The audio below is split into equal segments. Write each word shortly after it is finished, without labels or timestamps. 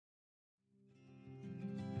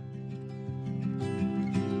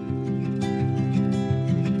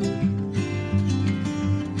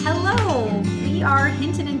We are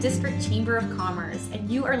Hinton and District Chamber of Commerce, and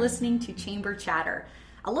you are listening to Chamber Chatter,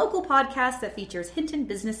 a local podcast that features Hinton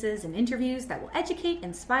businesses and interviews that will educate,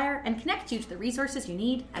 inspire, and connect you to the resources you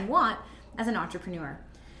need and want as an entrepreneur.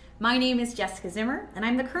 My name is Jessica Zimmer, and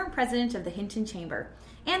I'm the current president of the Hinton Chamber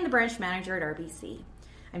and the branch manager at RBC.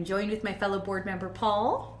 I'm joined with my fellow board member,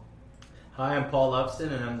 Paul. Hi, I'm Paul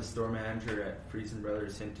Loveston, and I'm the store manager at Friesen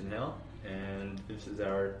Brothers Hinton Hill, and this is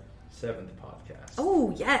our 7th podcast.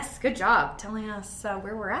 Oh, yes. Good job telling us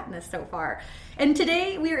where we're at in this so far. And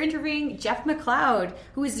today we are interviewing Jeff McLeod,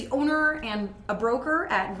 who is the owner and a broker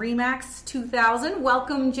at RE/MAX 2000.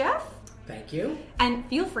 Welcome, Jeff. Thank you. And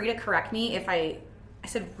feel free to correct me if I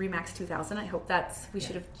said RE/MAX 2000. I hope we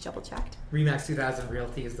should have double checked. RE/MAX 2000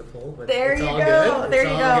 Realty is the full, but there it's you all go. good. There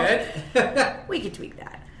it's you all go. Good. We could tweak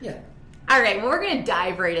that. Yeah. All right, well, we're going to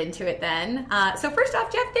dive right into it then. So first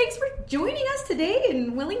off, Jeff, thanks for joining us today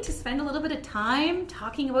and willing to spend a little bit of time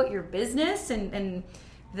talking about your business and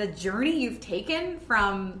the journey you've taken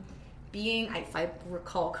from being, if I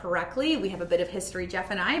recall correctly, we have a bit of history,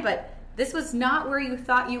 Jeff and I, but this was not where you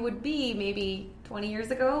thought you would be maybe 20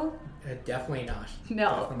 years ago? Definitely not.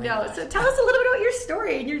 No. So tell us a little bit about your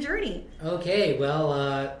story and your journey. Okay,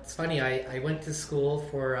 well, it's funny. I went to school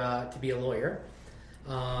to be a lawyer.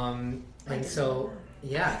 And so,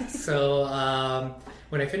 yeah,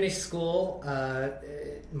 when I finished school,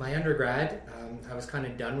 my undergrad, I was kind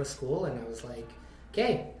of done with school, and I was like,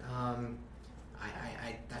 okay,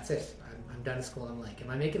 that's it. I'm done with school. I'm like,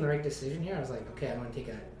 am I making the right decision here? I was like, okay, I'm going to take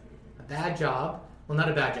a bad job. Well, not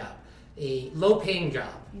a bad job, a low-paying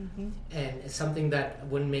job, and something that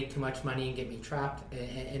wouldn't make too much money and get me trapped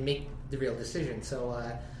and make the real decision. So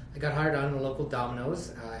I got hired on the local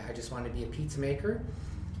Domino's. I just wanted to be a pizza maker.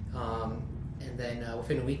 And then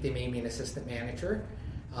within a week, they made me an assistant manager.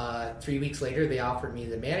 3 weeks later, they offered me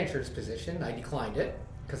the manager's position. I declined it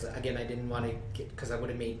because, again, I didn't want to because I would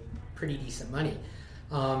have made pretty decent money.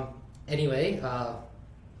 Anyway,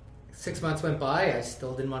 6 months went by. I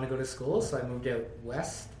still didn't want to go to school, so I moved out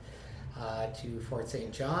west to Fort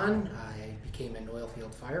St. John. I became an oil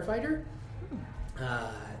field firefighter.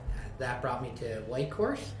 That brought me to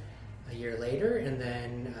Whitecourt a year later, and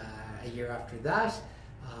then a year after that,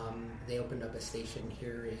 they opened up a station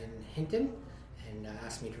here in Hinton and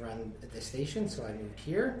asked me to run the station, so I moved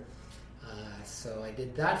here. So I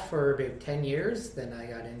did that for about 10 years. Then I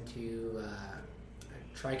got into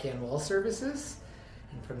Trican Well Services,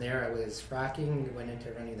 and from there I was fracking, went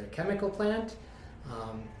into running their chemical plant,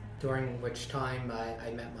 during which time I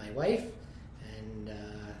met my wife, and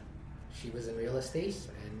she was in real estate,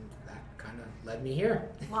 and that kind of led me here.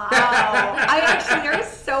 Wow. There's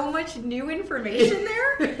so much new information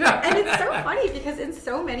there. And it's so funny because in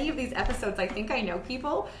so many of these episodes, I think I know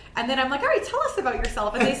people. And then I'm like, all right, tell us about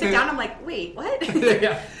yourself. And they sit down, I'm like, wait, what?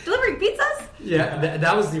 Yeah. Delivering pizzas? Yeah,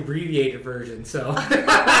 that was the abbreviated version, so. I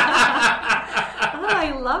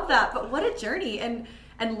love that. But what a journey. And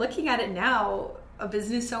looking at it now, a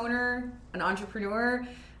business owner, an entrepreneur,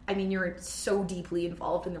 I mean, you're so deeply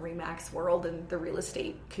involved in the RE/MAX world and the real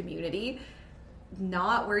estate community.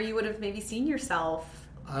 Not where you would have maybe seen yourself.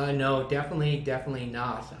 No, definitely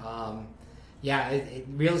not.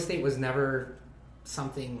 Real estate was never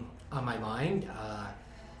something on my mind.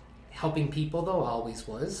 Helping people, though, always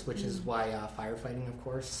was, which is why firefighting, of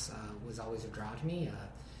course, was always a draw to me.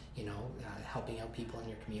 Helping out people in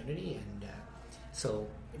your community. And so,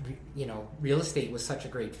 real estate was such a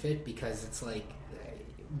great fit because it's like,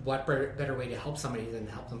 what better way to help somebody than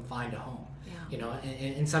help them find a home? Yeah.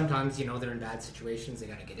 And sometimes, they're in bad situations, they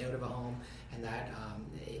got to get out of a home, and that,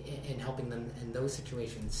 and helping them in those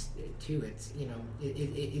situations too, it's,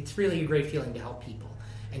 it's really a great feeling to help people.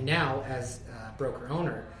 And now, as a broker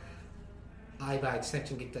owner, I, by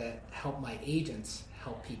extension, get to help my agents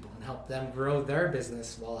help people and help them grow their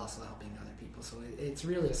business while also helping other people. So it's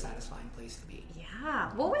really a satisfying place to be. Yeah.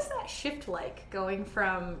 What was that shift like, going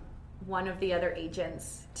from one of the other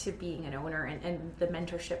agents to being an owner, and the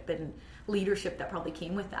mentorship and leadership that probably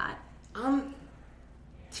came with that?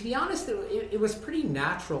 To be honest, it was pretty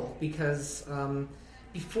natural because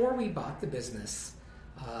before we bought the business,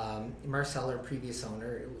 Marcel, our previous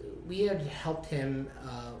owner, we had helped him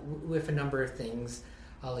with a number of things,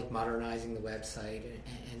 like modernizing the website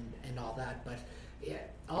and all that. But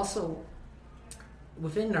also,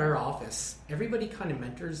 within our office, everybody kind of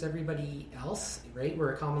mentors everybody else, right?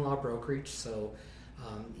 We're a common law brokerage, so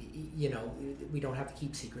we don't have to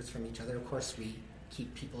keep secrets from each other. Of course, we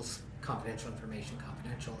keep people's confidential information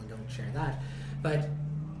confidential and don't share that.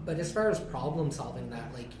 But as far as problem solving,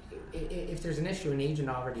 that, like, if there's an issue, an agent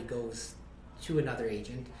already goes to another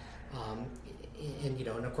agent, and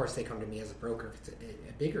of course they come to me as a broker if it's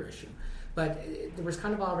a bigger issue. but there was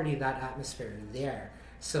kind of already that atmosphere there.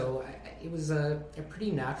 So it was a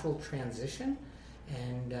pretty natural transition.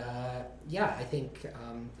 And I think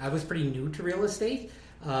I was pretty new to real estate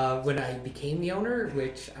when I became the owner,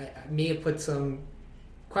 which I may have put some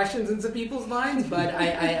questions in some people's minds, but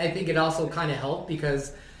I think it also kind of helped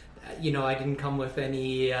because, I didn't come with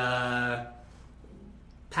any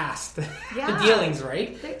past dealings,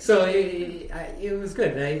 right? So it was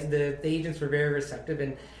good. The agents were very receptive,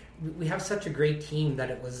 and we have such a great team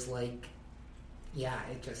that it was like, it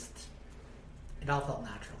all felt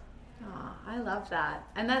natural. Oh, I love that.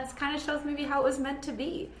 And that's kind of shows maybe how it was meant to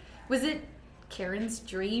be. Was it Karen's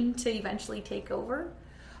dream to eventually take over?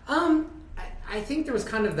 I think there was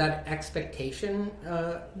kind of that expectation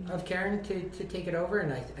of Karen to take it over,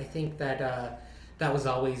 and I think that that was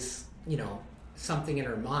always, something in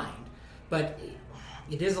her mind. But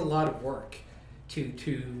it is a lot of work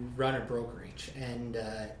to run a brokerage, and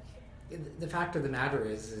the fact of the matter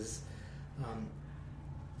is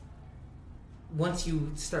once you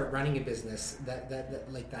start running a business that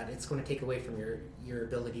like that, it's going to take away from your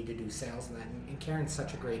ability to do sales and that. And Karen's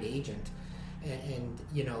such a great agent, and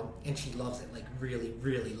she loves it, like really,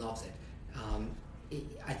 really loves it.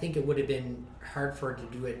 I think it would have been hard for her to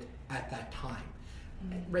do it at that time.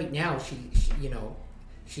 Mm-hmm. Right now,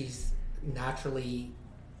 she's naturally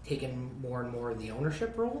taken more and more of the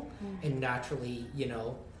ownership role, and naturally,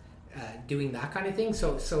 doing that kind of thing.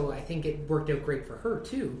 So I think it worked out great for her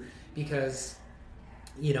too, because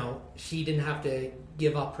she didn't have to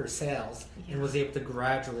give up her sales and was able to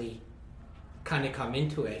gradually kind of come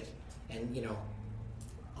into it, and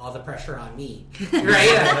all the pressure on me,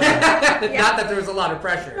 right? Not that there was a lot of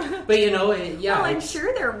pressure, but Well, I'm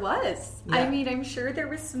sure there was. Yeah. I mean, I'm sure there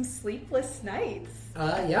was some sleepless nights.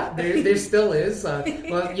 There still is. Well,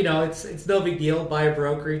 it's no big deal. Buy a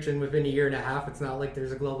brokerage, and within a year and a half, it's not like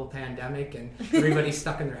there's a global pandemic and everybody's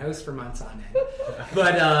stuck in their house for months on end.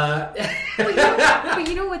 But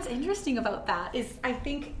what's interesting about that is I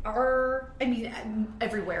think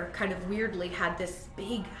everywhere kind of weirdly had this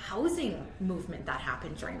big housing movement that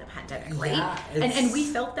happened during the pandemic, right? Yeah, and we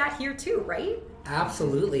felt that here too, right?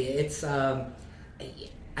 Absolutely. It's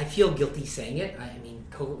I feel guilty saying it. I mean,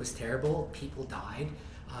 COVID was terrible. People died.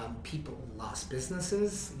 People lost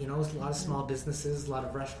businesses. A lot of small businesses, a lot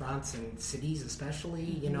of restaurants in cities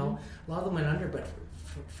especially, a lot of them went under. But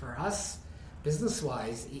for us,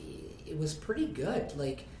 business-wise, it was pretty good.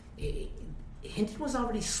 Like, Hinton was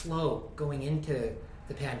already slow going into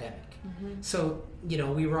the pandemic. Mm-hmm. So,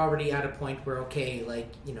 we were already at a point where,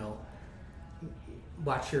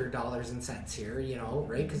 watch your dollars and cents here,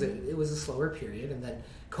 right? Because it was a slower period, and then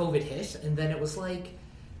COVID hit, and then it was like,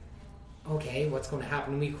 okay, what's going to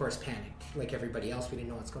happen? And we, of course, panicked like everybody else. We didn't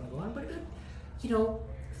know what's going to go on. But,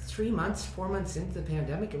 3 months, 4 months into the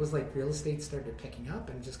pandemic, it was like real estate started picking up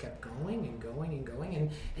and just kept going and going and going.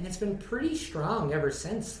 And it's been pretty strong ever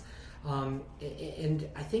since. And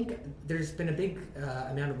I think there's been a big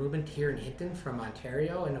amount of movement here in Hinton from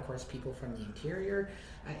Ontario, and, of course, people from the interior.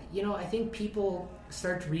 I think people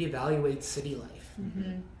start to reevaluate city life.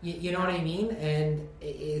 Mm-hmm. You know what I mean? And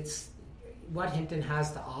it's what Hinton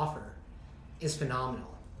has to offer is phenomenal.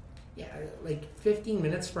 Yeah, like 15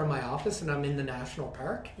 minutes from my office, and I'm in the national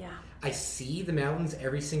park. Yeah, I see the mountains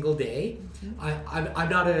every single day. Mm-hmm. I'm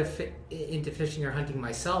not into fishing or hunting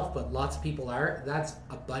myself, but lots of people are. That's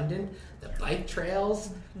abundant. The bike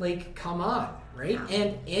trails, like, come on, right?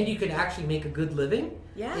 Yeah. And you could actually make a good living.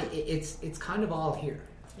 Yeah, it's kind of all here.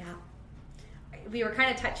 Yeah. We were kind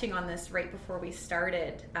of touching on this right before we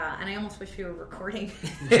started, and I almost wish we were recording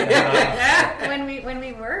when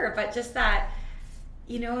we were, but just that,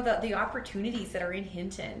 the opportunities that are in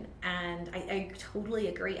Hinton, and I totally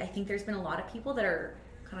agree. I think there's been a lot of people that are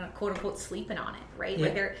kind of quote unquote sleeping on it, right?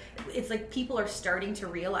 Yeah. It's like people are starting to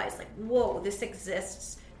realize, like, whoa, this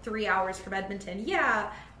exists 3 hours from Edmonton.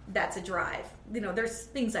 Yeah, that's a drive. There's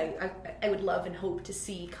things I would love and hope to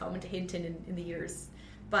see come to Hinton in the years,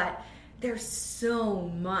 but there's so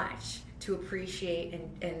much to appreciate,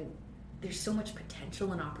 and there's so much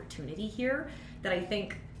potential and opportunity here that I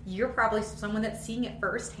think you're probably someone that's seeing it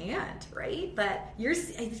firsthand, right? That you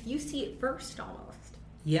see it first almost.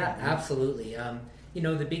 Yeah, absolutely.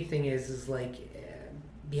 The big thing is like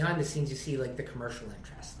behind the scenes, you see like the commercial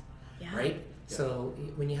interest, right? Yeah. So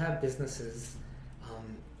when you have businesses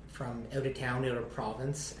from out of town, out of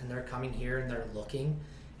province, and they're coming here and they're looking,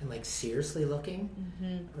 and like seriously looking,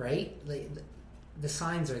 mm-hmm. right? Like the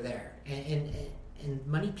signs are there, and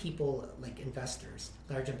money people, like investors,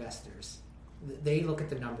 large investors, they look at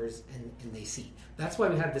the numbers and they see. That's why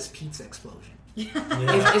we had this pizza explosion. Yeah.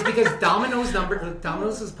 It's because Domino's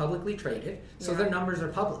is publicly traded, so their numbers are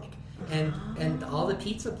public. and all the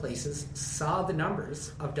pizza places saw the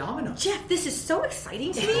numbers of Domino's. Jeff, this is so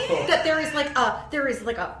exciting to me that there is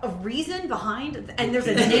like a reason behind, and there's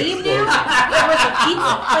a name now. There was a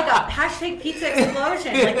pizza, like a hashtag pizza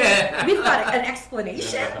explosion. Like we've got an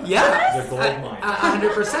explanation. Yeah, the gold mine.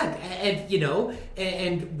 100%. And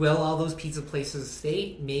and will all those pizza places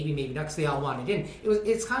stay? Maybe not, because they all wanted in.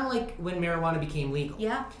 It's kind of like when marijuana became legal.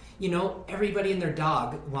 Yeah. Everybody and their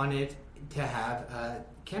dog wanted to have a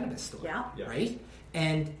cannabis store. Yeah. Right?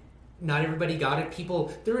 And not everybody got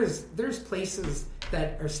it. There's places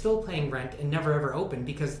that are still paying rent and never ever opened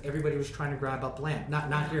because everybody was trying to grab up land.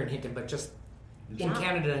 Not here in Hinton, but just in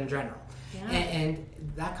Canada in general. Yeah. And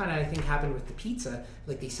that kind of, I think, happened with the pizza.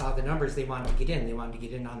 Like, they saw the numbers, they wanted to get in. They wanted to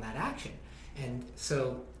get in on that action. And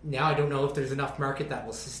so now I don't know if there's enough market that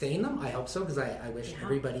will sustain them. I hope so, because I wish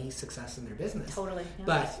everybody success in their business. Totally. Yeah.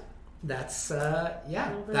 But that's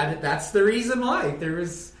that's the reason why. There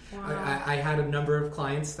was I had a number of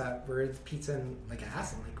clients that were at pizza, and like I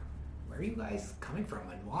asked them, like, where are you guys coming from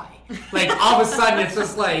and why? Like, all of a sudden it's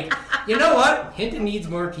just like, you know what? Hinton needs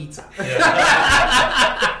more pizza.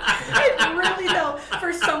 I really, though,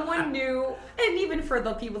 for someone new, and even for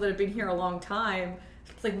the people that have been here a long time,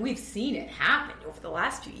 it's like we've seen it happen over the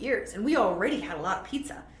last few years, and we already had a lot of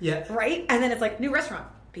pizza. Yeah. Right? And then it's like new restaurant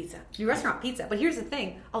pizza. But here's the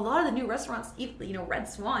thing. A lot of the new restaurants, Red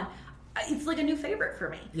Swan, it's like a new favorite for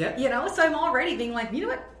me. Yeah. So I'm already being like, you know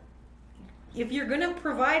what? If you're going to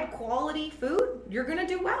provide quality food, you're going to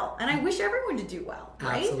do well. And I wish everyone to do well,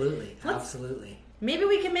 right? Absolutely. Maybe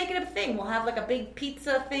we can make it a thing. We'll have like a big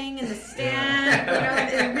pizza thing in the stand,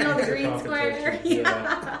 in the green square.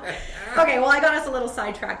 Yeah. Okay, well, I got us a little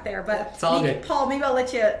sidetracked there, but it's all good. Paul, maybe I'll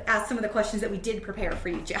let you ask some of the questions that we did prepare for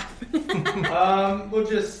you, Jeff. Well,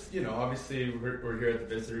 just, obviously we're here at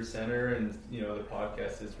the Visitor Center, and the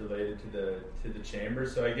podcast is related to the chamber.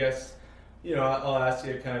 So I guess, I'll ask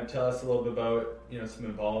you to kind of tell us a little bit about some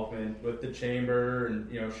involvement with the chamber,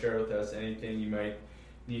 and share with us anything you might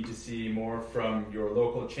need to see more from your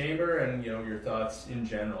local chamber, and your thoughts in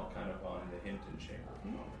general kind of on the Hinton Chamber of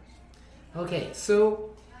Commerce. Okay, so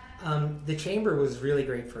the chamber was really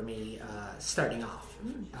great for me starting off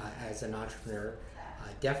as an entrepreneur.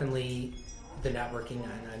 Definitely the networking,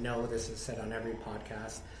 and I know this is said on every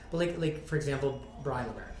podcast, but like for example, Brian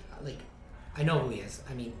LeBarge, I know who he is.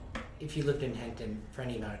 I mean, if you lived in Hinton for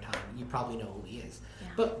any amount of time, you probably know who he is. Yeah.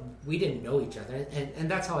 But we didn't know each other, and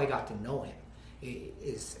that's how I got to know him.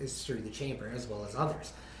 Is through the chamber as well as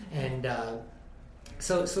others. And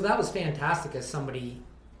so that was fantastic as somebody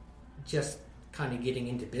just kind of getting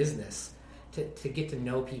into business to get to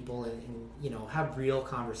know people and have real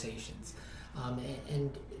conversations.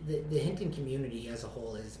 And the Hinton community as a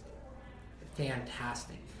whole is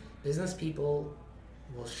fantastic. Business people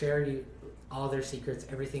will share you all their secrets,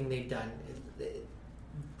 everything they've done.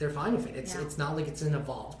 They're fine with it. It's not like it's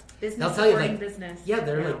involved. They'll tell you business. Yeah,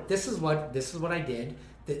 they're like, this is what I did.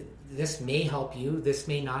 This may help you. This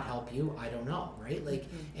may not help you. I don't know, right?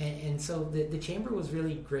 And so the chamber was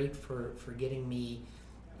really great for getting me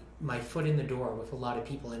my foot in the door with a lot of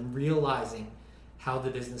people and realizing how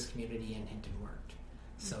the business community in Hinton worked.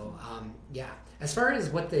 So as far as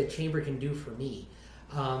what the chamber can do for me.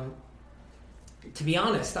 To be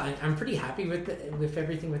honest, I'm pretty happy with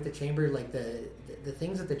everything with the chamber. Like the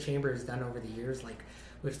things that the chamber has done over the years, like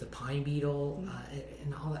with the pine beetle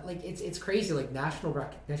and all that. Like it's crazy, like national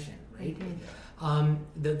recognition, right? Mm-hmm.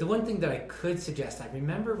 The one thing that I could suggest, I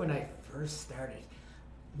remember when I first started,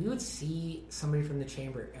 we would see somebody from the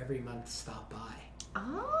chamber every month stop by.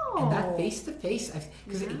 Oh. And that face-to-face,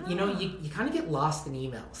 because you kind of get lost in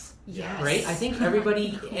emails. Yes. Right? I think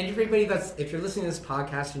everybody that's, if you're listening to this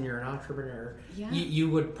podcast and you're an entrepreneur, you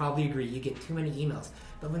would probably agree you get too many emails.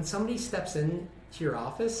 But when somebody steps in to your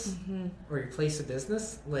office or your place of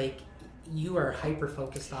business, like, you are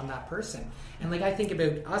hyper-focused on that person. And, like, I think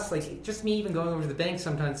about us, like, just me even going over to the bank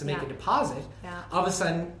sometimes to make a deposit, all of a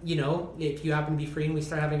sudden, if you happen to be free and we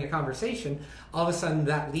start having a conversation, all of a sudden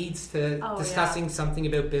that leads to discussing something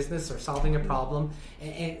about business or solving a problem.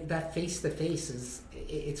 And that face-to-face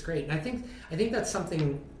it's great. And I think that's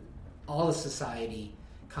something all of society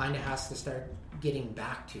kind of has to start getting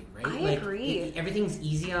back to, right? I agree. Everything's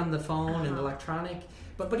easy on the phone and electronic.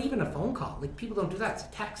 But even a phone call, like, people don't do that. It's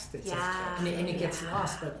a text. And it gets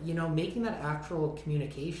lost. But, making that actual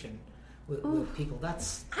communication with people,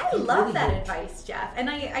 I love really that good advice, Jeff. And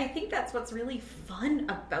I think that's what's really fun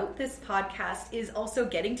about this podcast is also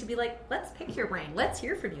getting to be like, let's pick your brain. Let's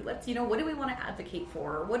hear from you. Let's, what do we want to advocate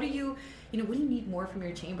for? What do you need more from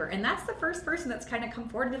your chamber? And that's the first person that's kind of come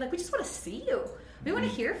forward and be like, we just want to see you. We want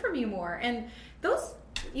to hear from you more. And those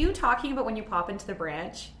you talking about when you pop into the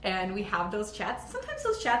branch and we have those chats. Sometimes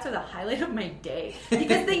those chats are the highlight of my day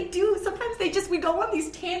because they do. Sometimes we go on these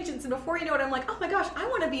tangents, and before you know it, I'm like, oh my gosh, I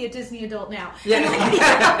want to be a Disney adult now. Yeah. And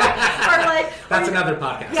That's another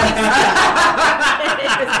podcast. Yeah.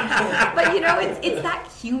 But it's that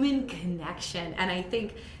human connection, and I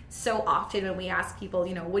think so often when we ask people,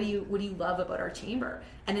 what do you love about our chamber?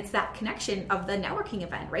 And it's that connection of the networking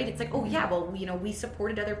event, right? It's like, oh yeah, well, we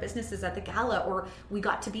supported other businesses at the gala, or we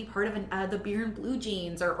got to be part of the Beer and Blue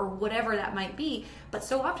Jeans, or whatever that might be. But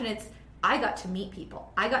so often it's, I got to meet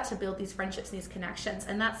people. I got to build these friendships and these connections.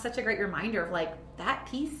 And that's such a great reminder of like that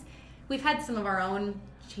piece. We've had some of our own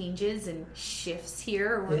changes and shifts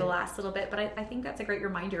here over the last little bit, but I think that's a great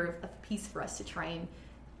reminder of a piece for us to try and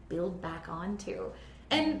build back onto.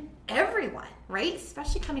 And everyone, right?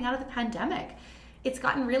 Especially coming out of the pandemic, it's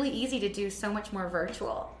gotten really easy to do so much more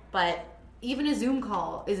virtual. But even a Zoom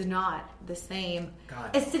call is not the same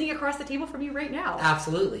as sitting across the table from you right now.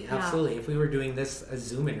 Absolutely. If we were doing this a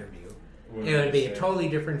Zoom interview, it would be a totally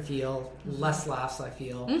different feel, less laughs, I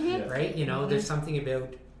feel, right? There's something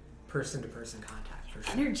about person-to-person contact. For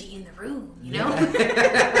sure. Energy in the room, you know?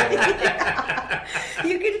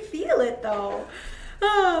 You can feel it, though.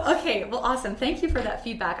 Oh, okay, well, awesome. Thank you for that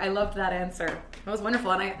feedback. I loved that answer. That was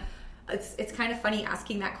wonderful. And it's kind of funny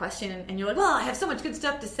asking that question, and you're like, well, I have so much good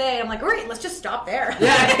stuff to say. I'm like, all right, let's just stop there.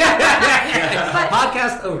 But,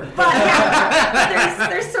 podcast over. But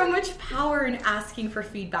there's so much power in asking for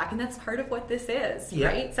feedback, and that's part of what this is,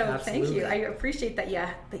 right? So absolutely. Thank you. I appreciate that you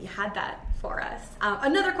had that for us.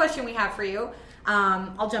 Another question we have for you.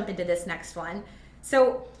 I'll jump into this next one.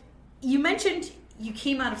 So you mentioned you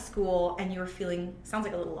came out of school and you were feeling, sounds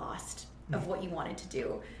like a little lost of what you wanted to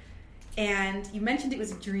do. And you mentioned it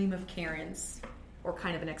was a dream of Karen's, or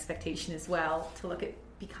kind of an expectation as well, to look at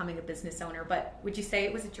becoming a business owner. But would you say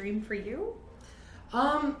it was a dream for you?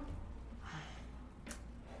 Not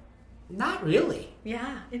really.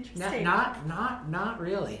 Yeah, interesting. Not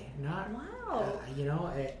really. Wow.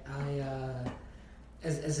 I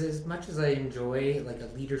as much as I enjoy like a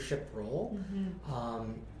leadership role,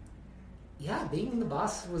 being the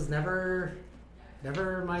boss was never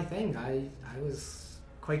my thing. I was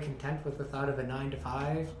quite content with the thought of a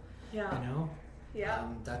 9-to-5. Yeah.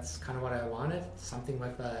 That's kind of what I wanted. Something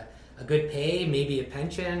with a good pay, maybe a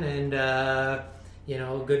pension, and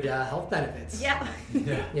good health benefits. Yeah.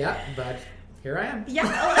 Yeah, but here I am. Yeah,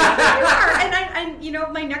 you are.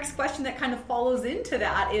 And my next question that kind of follows into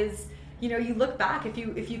that is, you look back, if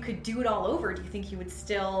you could do it all over, do you think you would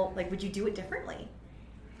still, would you do it differently?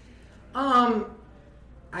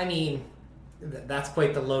 I mean, that's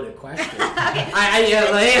quite the loaded question.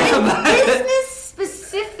 Business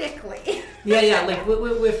specifically. Yeah. Like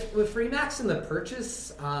with Freemax and the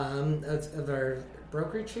purchase of our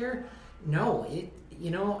brokerage here, no,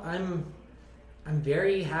 I'm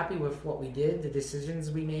very happy with what we did, the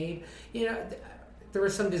decisions we made. There were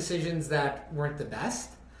some decisions that weren't the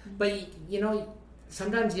best, but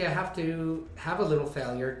sometimes you have to have a little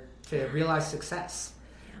failure to realize success.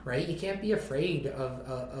 Right? You can't be afraid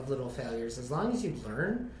of little failures. As long as you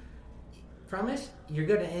learn from it, you're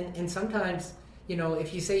good. And sometimes,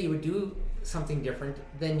 if you say you would do something different,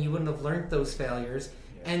 then you wouldn't have learned those failures.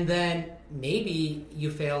 Yeah. And then maybe you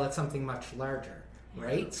fail at something much larger,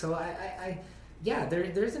 right? So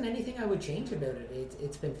there isn't anything I would change about it.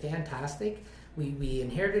 It's been fantastic. We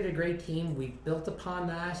inherited a great team. We built upon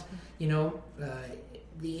that.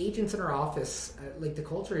 The agents in our office, the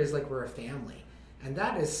culture is like we're a family. And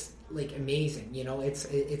that is amazing,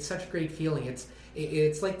 it's such a great feeling.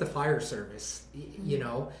 It's like the fire service,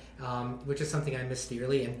 which is something I miss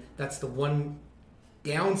dearly. And that's the one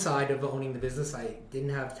downside of owning the business. I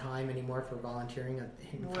didn't have time anymore for volunteering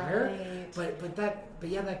in fire. But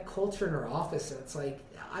that culture in our office, it's like,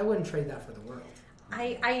 I wouldn't trade that for the world.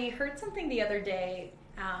 I heard something the other day,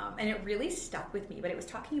 and it really stuck with me, but it was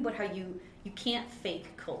talking about how you can't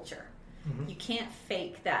fake culture. Mm-hmm. You can't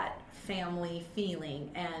fake that family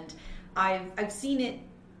feeling, and I've seen it,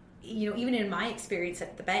 even in my experience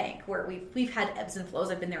at the bank, where we've had ebbs and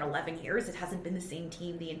flows. I've been there 11 years. It hasn't been the same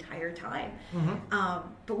team the entire time. Mm-hmm.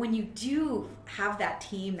 But when you do have that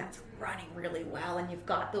team that's running really well, and you've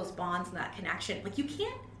got those bonds and that connection, you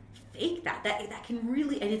can't fake that. That can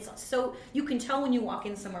really, and it's so, you can tell when you walk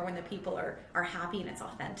in somewhere when the people are happy and it's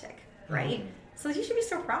authentic, right? Mm-hmm. So you should be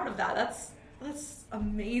so proud of that. That's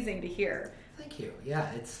amazing to hear. Thank you.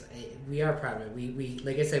 Yeah, we are proud of it. We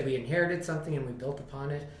like I said, we inherited something and we built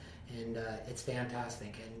upon it, and it's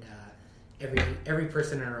fantastic. And every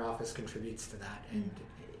person in our office contributes to that. And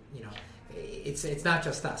it's not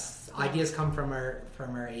just us. Ideas come from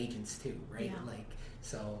our agents too, right? Yeah.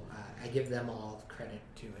 So I give them all credit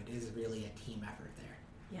too. It is really a team effort there.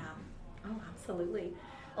 Yeah. Oh, absolutely.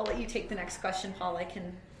 I'll let you take the next question, Paul. I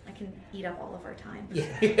can eat up all of our time.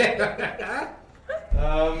 Yeah.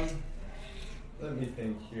 Let me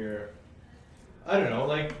think here. I don't know,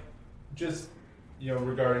 like, just,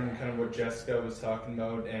 regarding kind of what Jessica was talking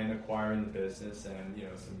about and acquiring the business and,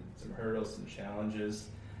 some hurdles, some challenges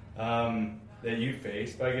that you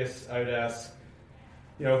faced. But I guess I would ask,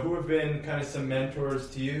 who have been kind of some mentors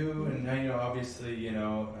to you? And, obviously,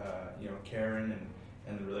 Karen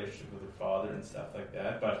and the relationship with her father and stuff like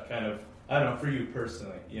that. But kind of, I don't know, for you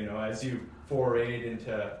personally, as you forayed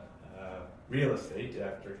into real estate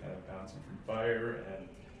after kind of bouncing from fire and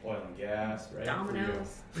oil and gas, right?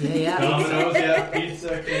 Domino's. Yeah. Domino's, yeah,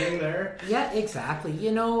 Pizza King there. Yeah, exactly.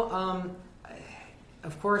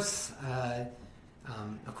 Of course,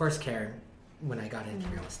 Karen, when I got into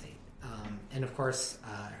real estate, and of course,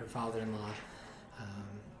 her father-in-law,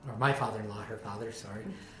 or my father-in-law, her father, sorry,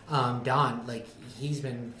 Don. Like, he's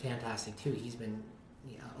been fantastic too. He's been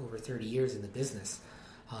over 30 years in the business.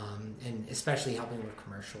 And especially helping with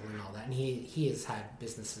commercial and all that. And he has had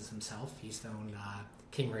businesses himself. He used to own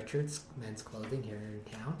King Richard's men's clothing here in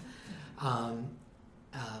town.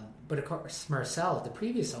 But of course, Marcel, the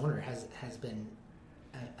previous owner, has been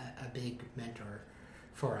a big mentor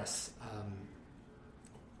for us.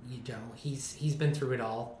 He's been through it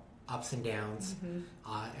all, ups and downs in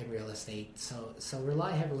real estate. So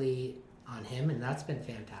rely heavily on him, and that's been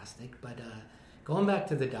fantastic. But going back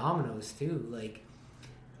to the Domino's too, like,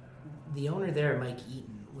 the owner there, Mike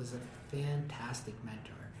Eaton, was a fantastic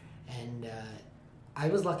mentor, and I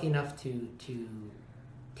was lucky enough to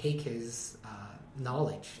take his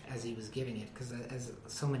knowledge as he was giving it, because as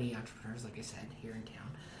so many entrepreneurs, like I said, here in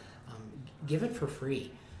town, give it for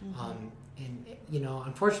free. And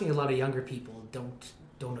unfortunately, a lot of younger people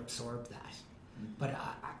don't absorb that. But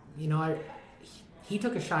he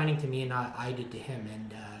took a shining to me, and I did to him,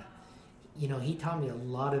 and he taught me a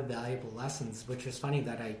lot of valuable lessons, which is funny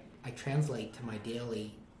that I translate to my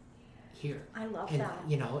daily here. I love and, that.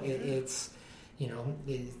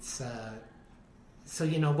 So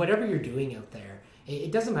whatever you're doing out there,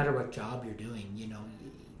 it doesn't matter what job you're doing.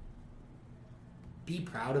 Be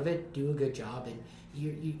proud of it. Do a good job, and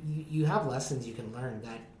you have lessons you can learn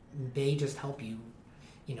that may just help you.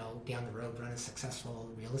 Down the road, run a successful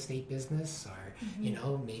real estate business, or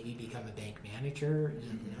maybe become a bank manager.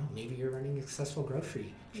 Maybe you're running a successful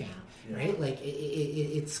grocery chain, right? Like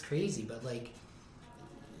it's crazy, but like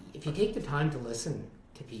if you take the time to listen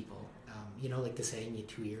to people, like the saying, "You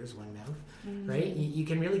 2 ears, one mouth," right? You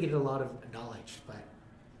can really get a lot of knowledge. But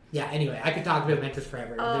yeah, anyway, I could talk about mentors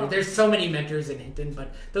forever. There's so many mentors in Hinton,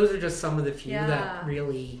 but those are just some of the few that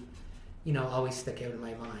really, always stick out in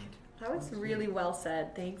my mind. That was really well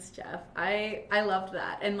said. Thanks, Jeff. I loved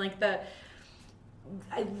that. And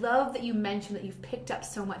I love that you mentioned that you've picked up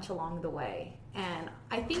so much along the way. And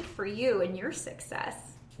I think for you and your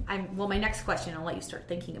success, my next question, I'll let you start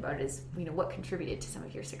thinking about it, is, what contributed to some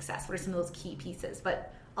of your success? What are some of those key pieces?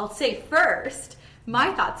 But I'll say first,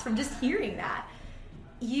 my thoughts from just hearing that.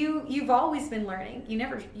 You've always been learning. You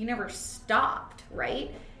never stopped,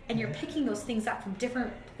 right? And you're picking those things up from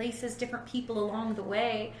different places, different people along the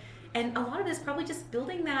way. And a lot of it is probably just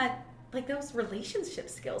building that, like, those relationship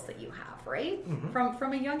skills that you have, right?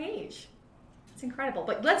 From a young age. It's incredible.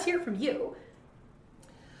 But let's hear from you.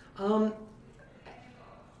 I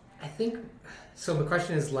think, so the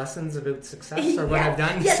question is lessons about success or what I've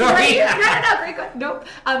done? Yes, Sorry. No, great question. Nope.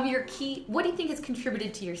 Your key, what do you think has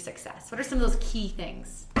contributed to your success? What are some of those key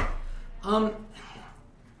things?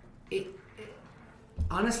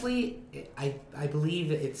 Honestly, I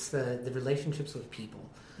believe it's the relationships with people.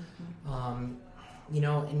 And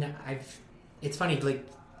it's funny, like,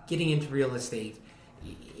 getting into real estate,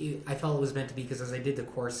 I felt it was meant to be, because as I did the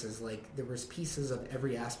courses, like, there was pieces of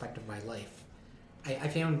every aspect of my life. I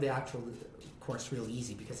found the actual course real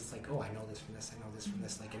easy, because it's like, oh, I know this from this, I know this from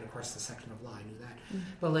this, like, and of course the section of law, I knew that.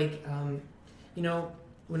 But like,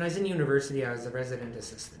 when I was in university, I was a resident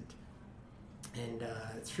assistant, and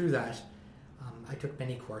through that, I took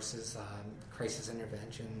many courses, crisis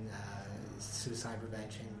intervention, suicide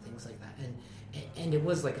prevention, things like that, and it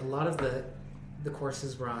was like a lot of the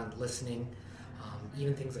courses were on listening,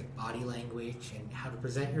 even things like body language and how to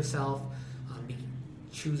present yourself,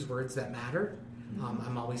 choose words that matter.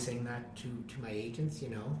 I'm always saying that to my agents,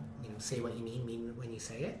 say what you mean when you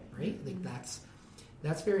say it, right? Like that's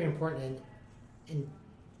very important, and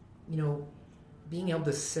being able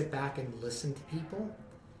to sit back and listen to people,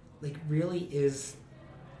 like, really is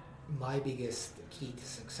my biggest key to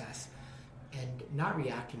success, and not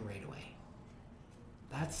reacting right away.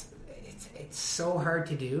 it's so hard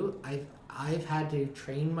to do. I've had to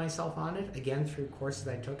train myself on it again through courses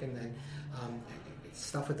I took, and then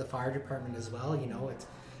stuff with the fire department as well. It's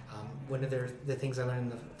one of the things I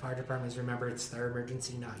learned in the fire department is remember it's their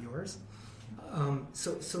emergency, not yours.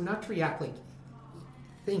 So not to react, like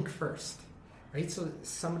think first, right? So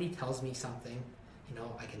somebody tells me something,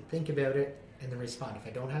 I can think about it and then respond. If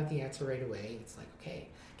I don't have the answer right away, it's like, okay,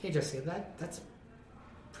 Jessica, that's a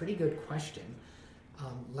pretty good question.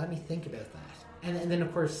 Let me think about that. And then,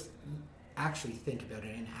 of course, actually think about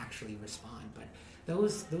it and actually respond. But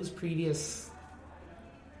those previous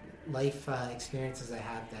life experiences I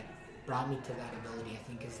have that brought me to that ability, I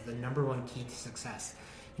think, is the number one key to success.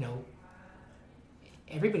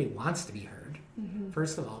 Everybody wants to be heard,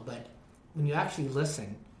 first of all, but when you actually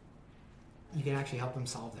listen, you can actually help them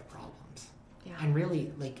solve their problems. Yeah. And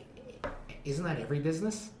really, isn't that every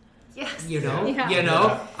business? Yes.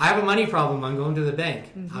 I have a money problem. I'm going to the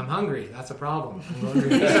bank. I'm hungry. That's a problem. I'm going to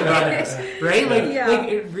Fisher Brothers, right?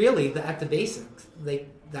 Really, at the basics,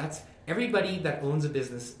 that's everybody that owns a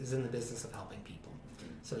business is in the business of helping people.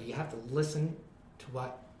 So you have to listen to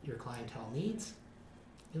what your clientele needs.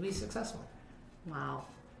 You'll be successful. Wow.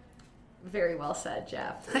 Very well said,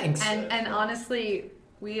 Jeff. Thanks. And honestly,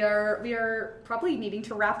 we are probably needing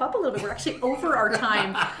to wrap up a little bit. We're actually over our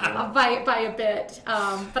time by a bit.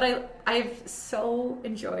 But I've so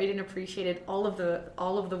enjoyed and appreciated all of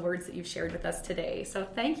the words that you've shared with us today. So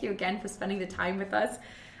thank you again for spending the time with us.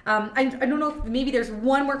 I don't know if maybe there's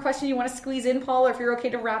one more question you want to squeeze in, Paul, or if you're okay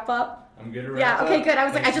to wrap up. I'm good to wrap up. Yeah, okay, good.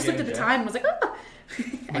 I just looked at the time and was like, oh.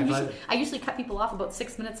 I usually cut people off about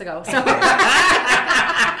 6 minutes ago. So.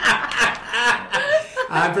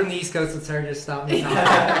 I'm from the East Coast, it's hard to stop me. All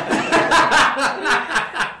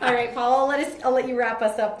right, Paul, I'll let you wrap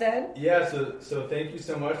us up then. Yeah, so thank you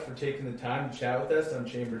so much for taking the time to chat with us on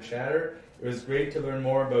Chamber Chatter. It was great to learn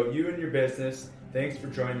more about you and your business. Thanks for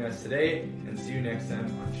joining us today, and see you next time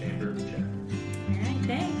on Chamber Chatter.